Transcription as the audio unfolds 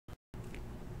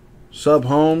Sub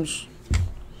Holmes.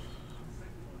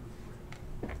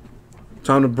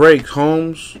 Time to break,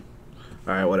 Holmes.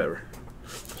 Alright, whatever.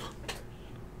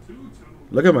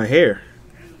 Look at my hair.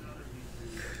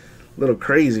 A little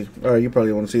crazy. Alright, you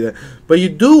probably want to see that. But you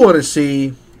do want to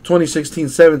see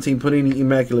 2016-17 Panini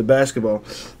Immaculate Basketball.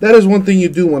 That is one thing you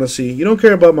do want to see. You don't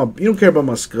care about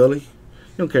my Scully.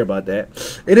 You don't care about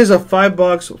that. It is a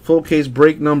 5-box full case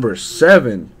break number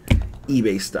 7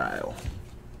 eBay style.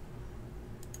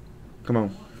 Come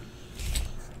on.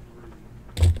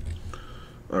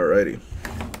 Alrighty.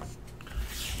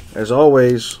 As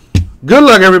always, good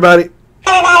luck, everybody.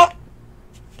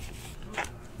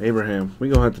 Abraham, we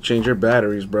gonna have to change your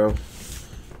batteries, bro.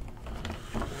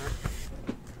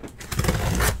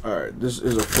 Alright, this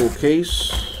is a full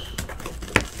case.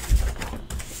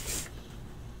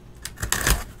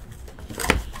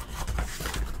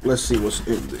 Let's see what's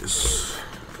in this.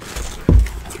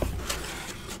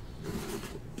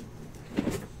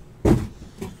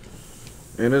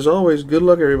 And as always, good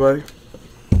luck, everybody.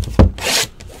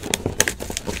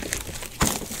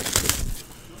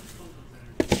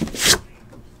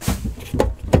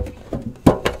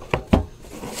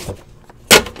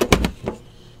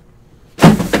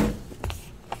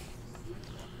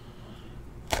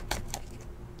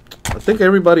 I think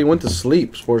everybody went to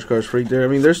sleep, Sports Cards Freak there. I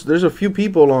mean, there's a few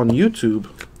people on YouTube.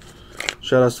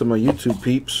 Shout outs to my YouTube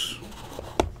peeps.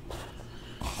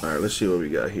 Alright, let's see what we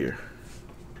got here.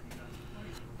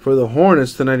 For the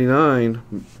Hornets to 99,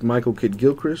 Michael Kidd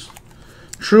Gilchrist.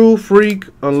 True Freak,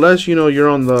 unless you know you're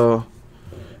on the,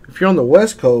 if you're on the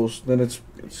West Coast, then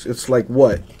it's like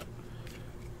what?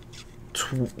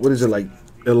 What is it, like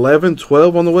 11,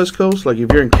 12 on the West Coast? Like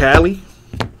if you're in Cali.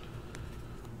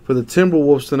 For the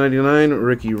Timberwolves to 99,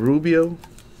 Ricky Rubio.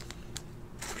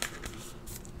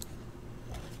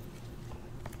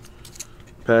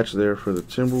 Patch there for the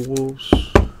Timberwolves.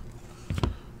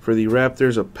 For the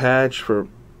Raptors, a patch for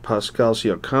Pascal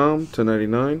Siakam to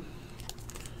 99.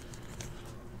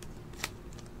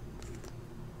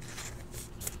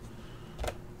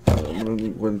 I'm going to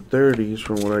need 130s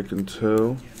from what I can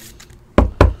tell.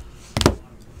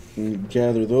 And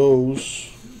gather those.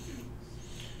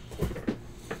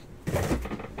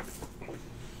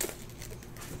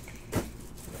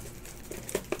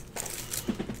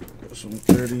 Got some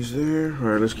 30s there.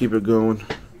 Alright, let's keep it going.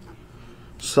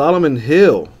 Solomon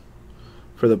Hill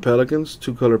for the Pelicans,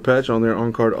 2-color patch on their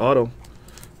on-card auto,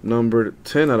 numbered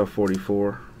 10 out of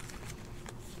 44.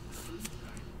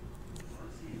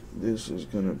 This is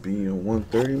gonna be a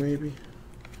 130 maybe.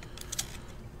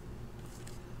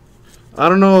 I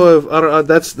don't know if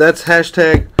that's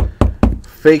hashtag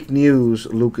fake news,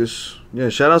 Lucas. Yeah,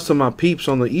 shout outs to my peeps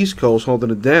on the East Coast holding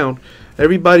it down.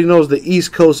 Everybody knows the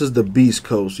East Coast is the Beast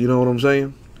Coast. You know what I'm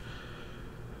saying?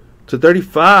 To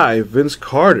 35, Vince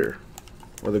Carter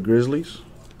for the Grizzlies.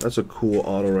 That's a cool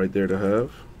auto right there to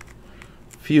have.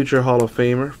 Future Hall of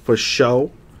Famer for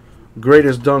show.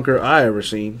 Greatest dunker I ever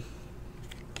seen.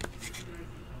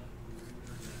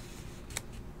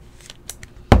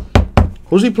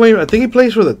 Who's he playing? I think he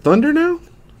plays for the Thunder now.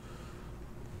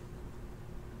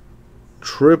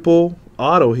 Triple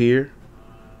auto here.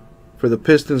 For the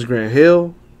Pistons, Grant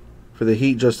Hill. For the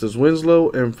Heat, Justice Winslow.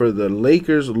 And for the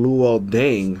Lakers, Luol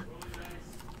Deng.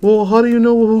 Well, how do you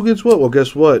know who gets what? Well,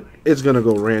 guess what? It's going to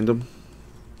go random.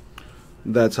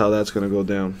 That's how that's going to go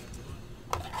down.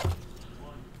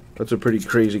 That's a pretty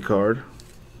crazy card.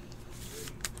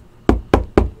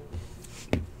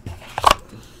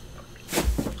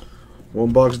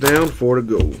 One box down, 4 to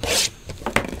go.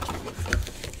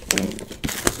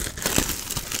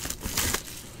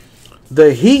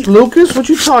 The Heat, Lucas? What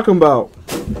you talking about?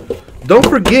 Don't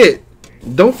forget,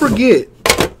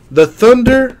 the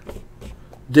Thunder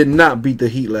did not beat the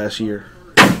Heat last year.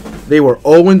 They were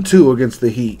 0-2 against the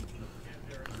Heat.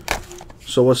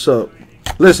 So what's up?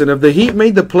 Listen, if the Heat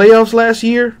made the playoffs last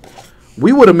year,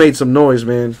 we would have made some noise,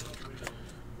 man.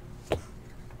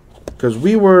 Because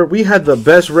we had the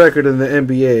best record in the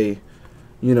NBA,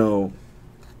 you know,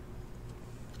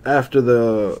 after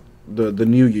the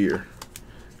new year.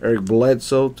 Eric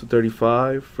Bledsoe to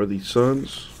 35 for the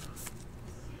Suns.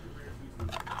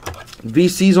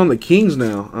 VC's on the Kings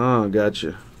now. Ah,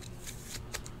 gotcha.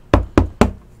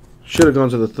 Should have gone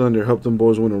to the Thunder. Helped them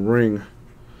boys win a ring.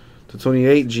 To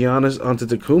 28, Giannis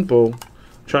Antetokounmpo.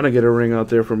 Trying to get a ring out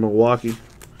there for Milwaukee.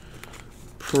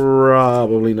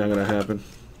 Probably not going to happen.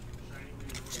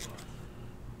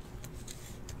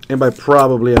 And by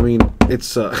probably, I mean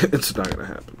it's not going to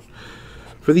happen.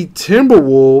 For the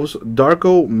Timberwolves,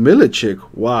 Darko Milicic.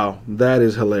 Wow, that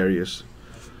is hilarious.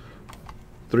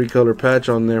 3-color patch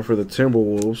on there for the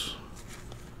Timberwolves.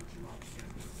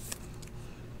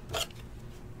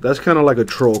 That's kind of like a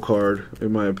troll card,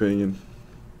 in my opinion.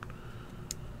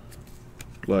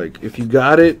 Like, if you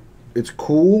got it, it's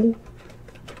cool,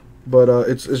 but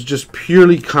it's just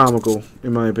purely comical,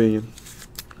 in my opinion.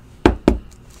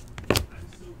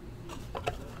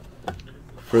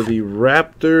 For the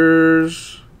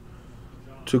Raptors,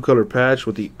 2-color patch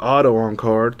with the auto on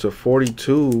card to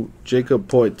 42, Jacob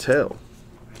Poeltl.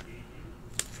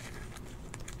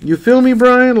 You feel me,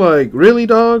 Brian? Like, really,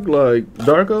 dog? Like,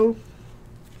 Darko?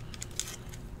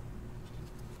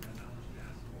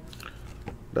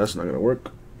 That's not going to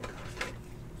work.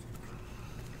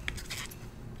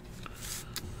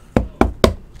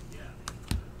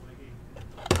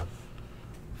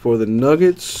 For the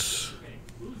Nuggets,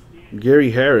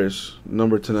 Gary Harris,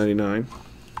 number 299.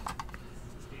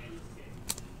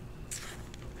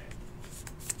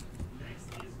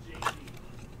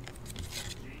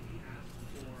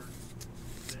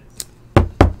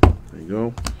 There you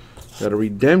go. Got a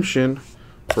redemption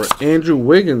for Andrew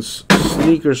Wiggins.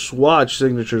 Sneaker swatch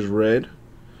signatures red.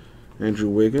 Andrew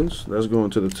Wiggins. That's going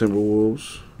to the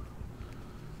Timberwolves.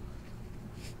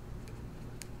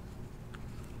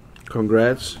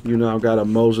 Congrats. You now got a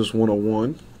Moses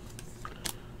 101.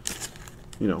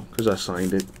 You know, because I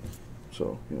signed it.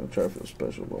 So, you know, try to feel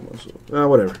special about myself.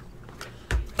 Whatever.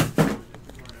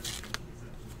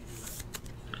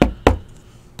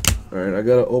 Alright, I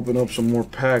got to open up some more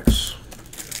packs.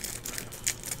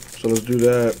 So let's do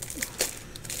that.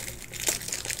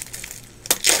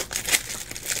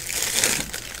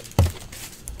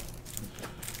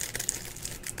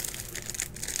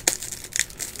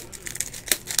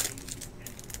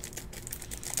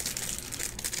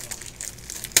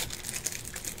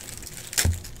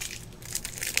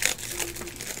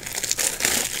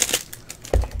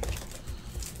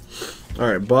 All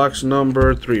right, box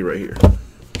number 3 right here.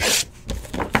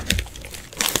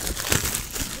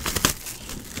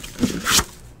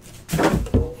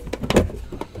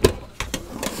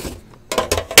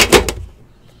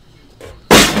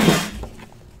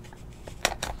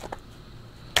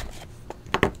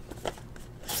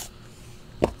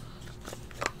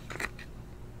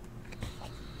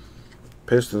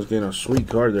 Pistons getting a sweet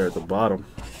card there at the bottom.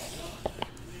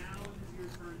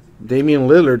 Damian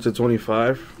Lillard to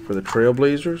 25 for the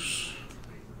Trailblazers.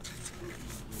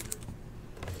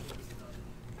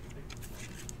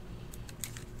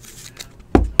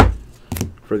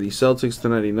 For the Celtics to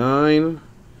 99,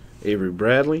 Avery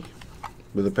Bradley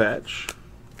with a patch.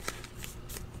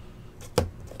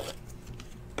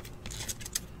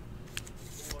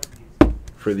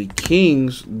 For the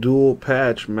Kings, dual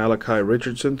patch, Malachi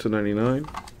Richardson to 99.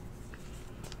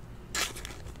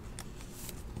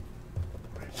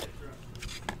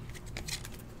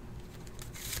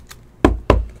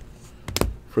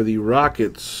 For the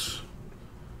Rockets,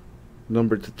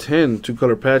 number to 10,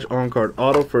 2-color patch on-card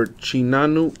auto for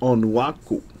Chinanu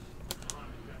Onwaku.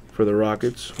 For the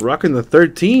Rockets. Rocking the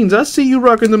 13s. I see you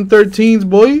rocking them 13s,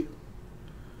 boy.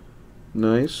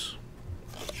 Nice.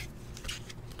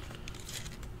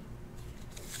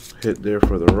 Hit there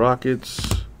for the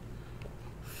Rockets.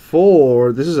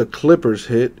 This is a Clippers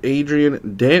hit. Adrian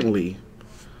Dantley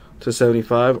to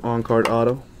 75 on-card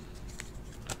auto.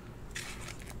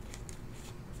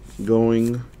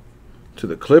 Going to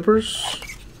the Clippers.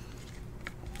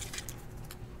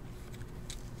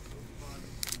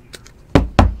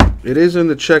 It is in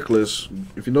the checklist.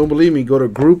 If you don't believe me, go to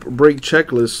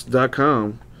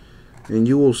groupbreakchecklist.com and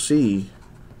you will see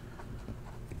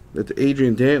that the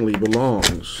Adrian Dantley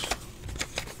belongs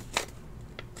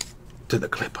to the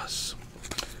Clippers.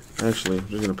 Actually, I'm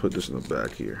just going to put this in the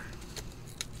back here.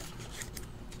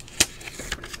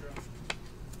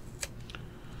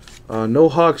 No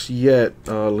Hawks yet,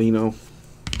 Lino.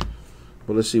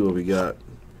 But let's see what we got.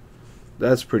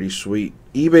 That's pretty sweet.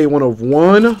 eBay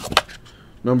 101.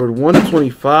 Numbered 1 to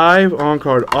 25.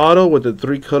 On-card auto with the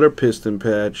 3-color piston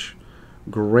patch.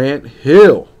 Grant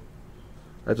Hill.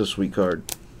 That's a sweet card.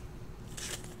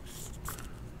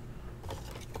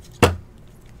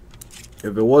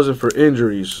 If it wasn't for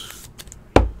injuries,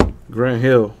 Grant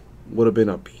Hill would have been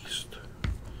a beast.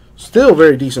 Still a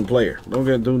very decent player.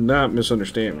 Do not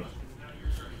misunderstand me.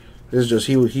 It's just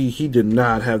he did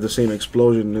not have the same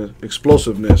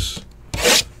explosiveness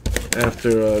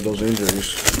after those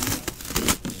injuries.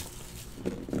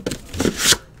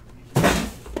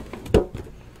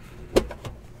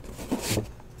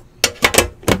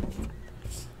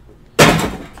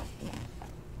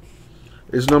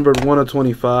 It's numbered 1 of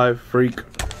 25. Freak.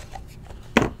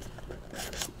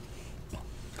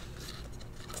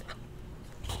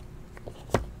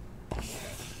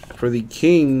 For the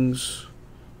Kings,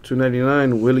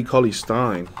 299, Willie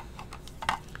Cauley-Stein.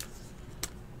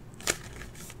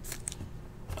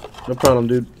 No problem,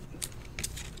 dude.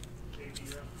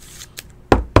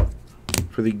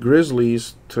 For the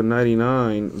Grizzlies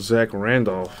 /99, Zach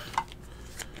Randolph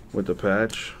with the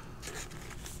patch.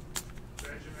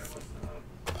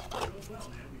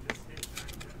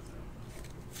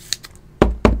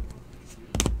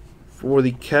 For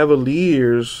the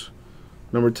Cavaliers,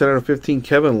 number 10/15,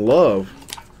 Kevin Love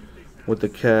with the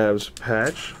Cavs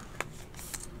patch.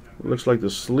 Looks like the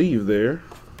sleeve there.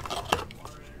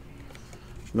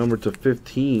 Number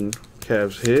 /15,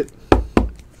 Cavs hit.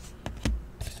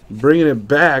 Bringing it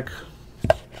back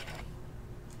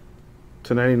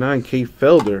 /99, Kate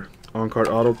Felder on-card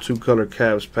auto 2-color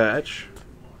Cavs patch.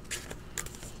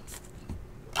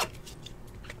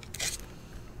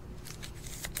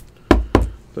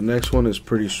 The next one is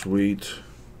pretty sweet.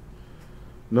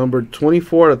 Number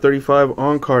 24/35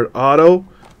 on-card auto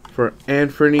for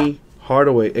Anthony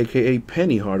Hardaway, aka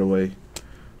Penny Hardaway,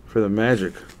 for the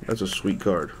Magic. That's a sweet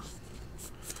card.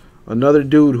 Another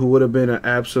dude who would have been an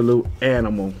absolute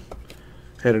animal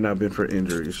had it not been for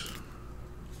injuries.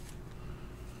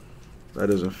 That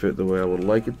doesn't fit the way I would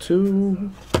like it to.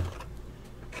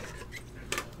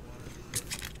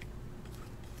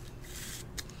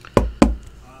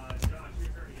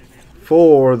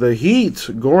 For the Heat,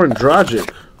 Goran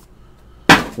Dragic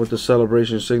with the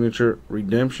Celebration Signature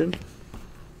Redemption.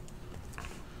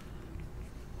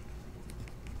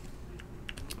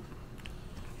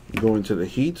 Going to the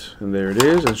Heat, and there it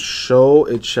is, and so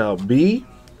it shall be.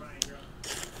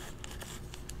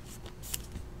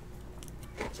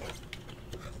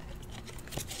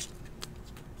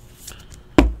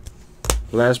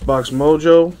 Last box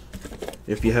mojo.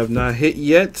 If you have not hit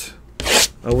yet,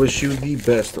 I wish you the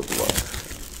best of luck.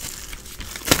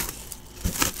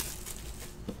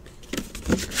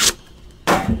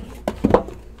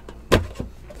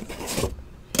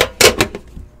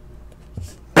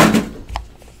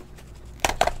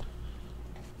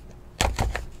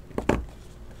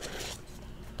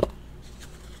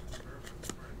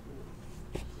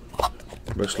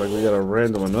 Looks like we got a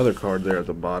random another card there at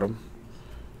the bottom.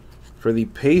 For the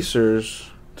Pacers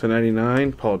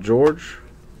 /99, Paul George.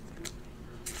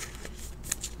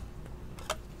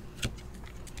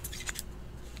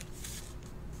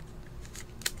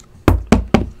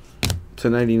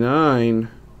 /99,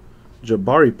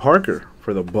 Jabari Parker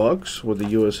for the Bucks with the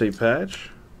USA patch.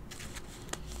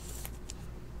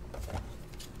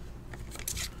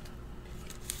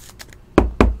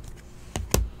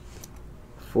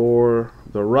 For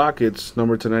the Rockets,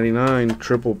 number /99,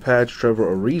 triple patch,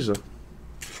 Trevor Ariza.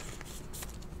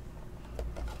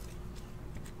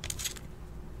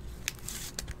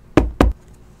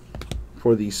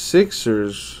 For the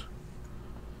Sixers,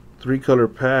 3-color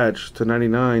patch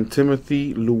 /99,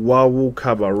 Timothy Luwawu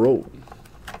Cabarro.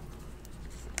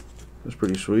 That's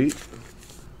pretty sweet.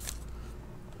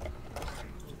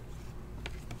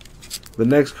 The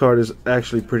next card is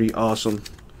actually pretty awesome.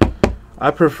 I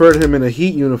preferred him in a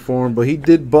Heat uniform, but he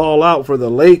did ball out for the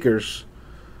Lakers.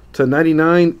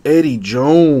 /99, Eddie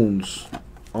Jones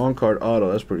on-card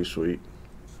auto. That's pretty sweet.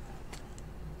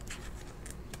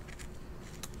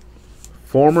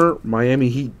 Former Miami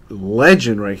Heat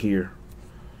legend right here.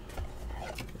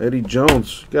 Eddie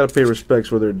Jones. Got to pay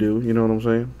respects where they're due. You know what I'm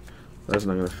saying? That's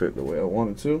not going to fit the way I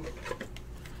wanted to.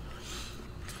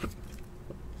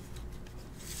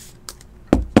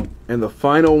 And the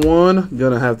final one,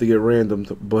 gonna have to get random,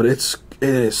 but it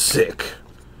is sick.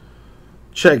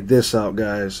 Check this out,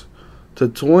 guys.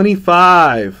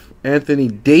 /25, Anthony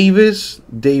Davis,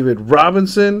 David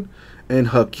Robinson, and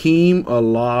Hakeem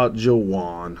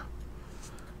Olajuwon.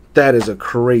 That is a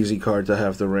crazy card to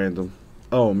have to random.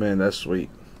 Oh man, that's sweet.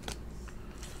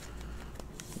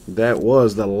 That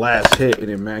was the last hit in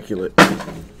Immaculate.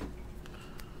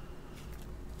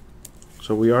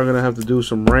 So we are gonna have to do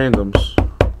some randoms.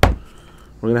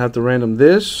 We're going to have to random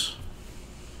this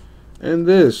and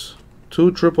this.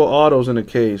 2 triple autos in a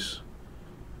case.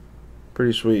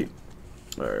 Pretty sweet.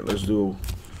 Alright, let's do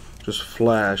just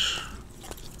flash.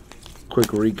 Quick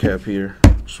recap here.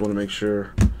 Just want to make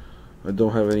sure I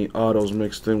don't have any autos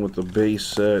mixed in with the base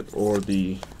set or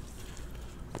the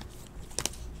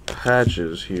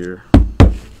patches here.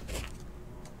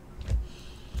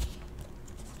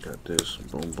 Got this.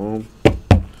 Boom, boom.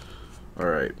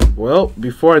 Alright, well,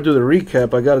 before I do the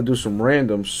recap, I got to do some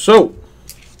randoms. So,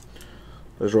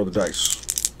 let's roll the dice.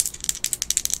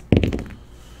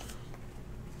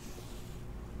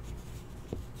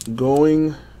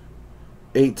 Going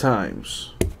 8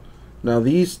 times. Now,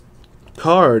 these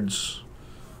cards,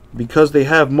 because they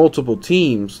have multiple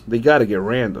teams, they got to get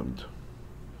randomed.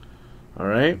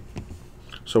 Alright?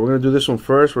 So, we're going to do this one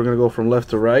first. We're going to go from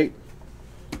left to right.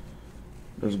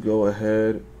 Let's go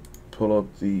ahead, pull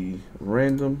up the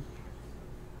random.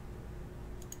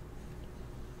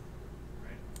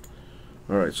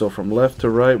 Alright, so from left to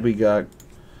right, we got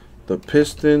the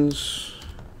Pistons,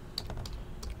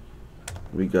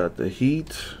 we got the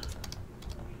Heat,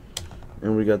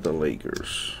 and we got the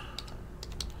Lakers.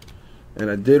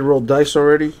 And I did roll dice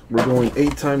already. We're going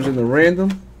 8 times in the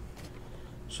random.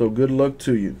 So good luck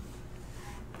to you.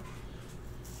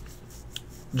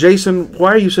 Jason,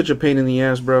 why are you such a pain in the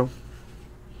ass, bro?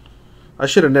 I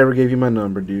should have never gave you my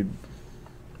number, dude.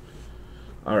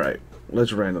 Alright,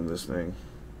 let's random this thing.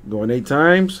 Going 8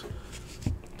 times.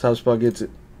 Top spot gets it.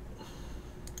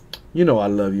 You know I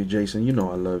love you, Jason. You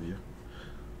know I love you.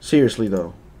 Seriously,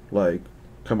 though. Like,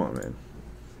 come on, man.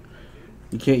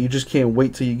 You just can't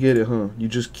wait till you get it, huh? You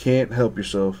just can't help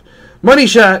yourself. Money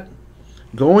shot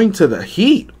going to the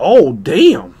Heat. Oh,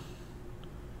 damn.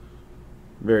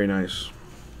 Very nice.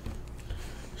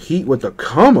 Heat with the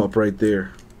come up right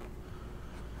there.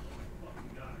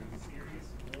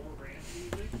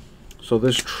 So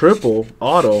this triple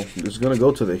auto is going to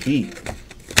go to the Heat.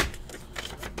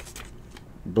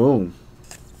 Boom.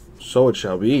 So it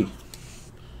shall be.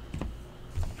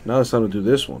 Now it's time to do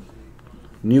this one.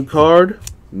 New card,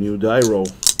 new die roll.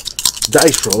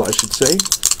 Dice roll, I should say.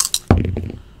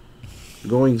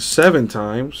 Going 7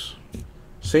 times.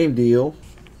 Same deal.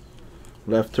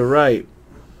 Left to right.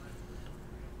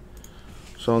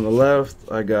 So on the left,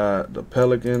 I got the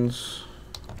Pelicans.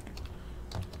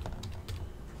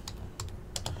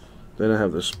 Then I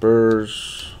have the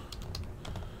Spurs.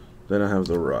 Then I have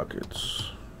the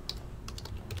Rockets.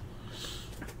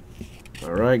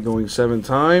 Alright, going 7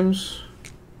 times.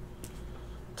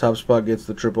 Top spot gets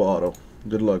the triple auto.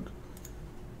 Good luck.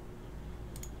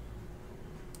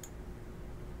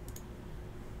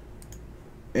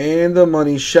 And the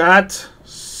money shot.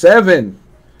 7.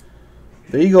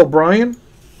 There you go, Brian.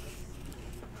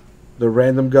 The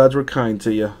random gods were kind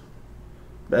to you.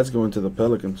 That's going to the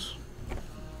Pelicans.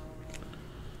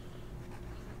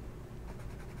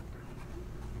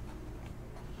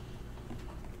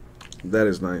 That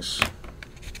is nice.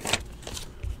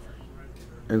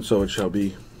 And so it shall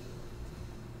be.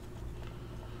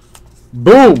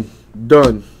 Boom!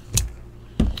 Done.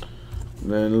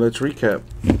 Then let's recap.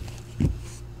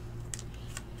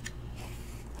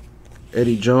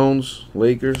 Eddie Jones,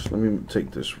 Lakers. Let me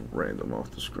take this random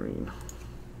off the screen.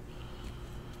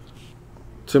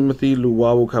 Timothy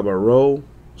Luwawu-Cabarrot,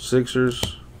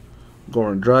 Sixers.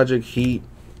 Goran Dragic, Heat.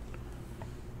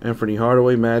 Anthony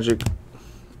Hardaway, Magic.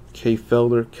 Kay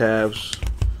Felder, Cavs.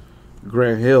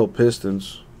 Grant Hill,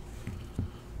 Pistons.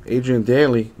 Adrian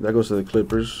Danley, that goes to the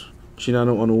Clippers.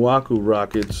 Chinano Onuaku,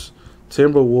 Rockets.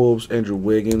 Timberwolves, Andrew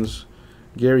Wiggins.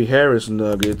 Gary Harris,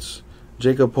 Nuggets.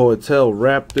 Jacob Poeltl,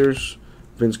 Raptors.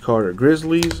 Vince Carter,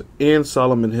 Grizzlies. And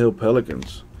Solomon Hill,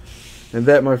 Pelicans. And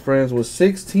that, my friends, was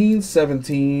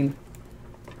 16-17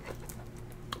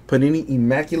 Panini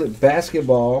Immaculate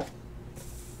Basketball.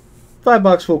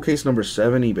 5-box full case number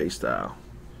 7, eBay style.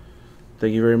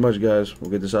 Thank you very much, guys.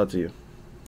 We'll get this out to you.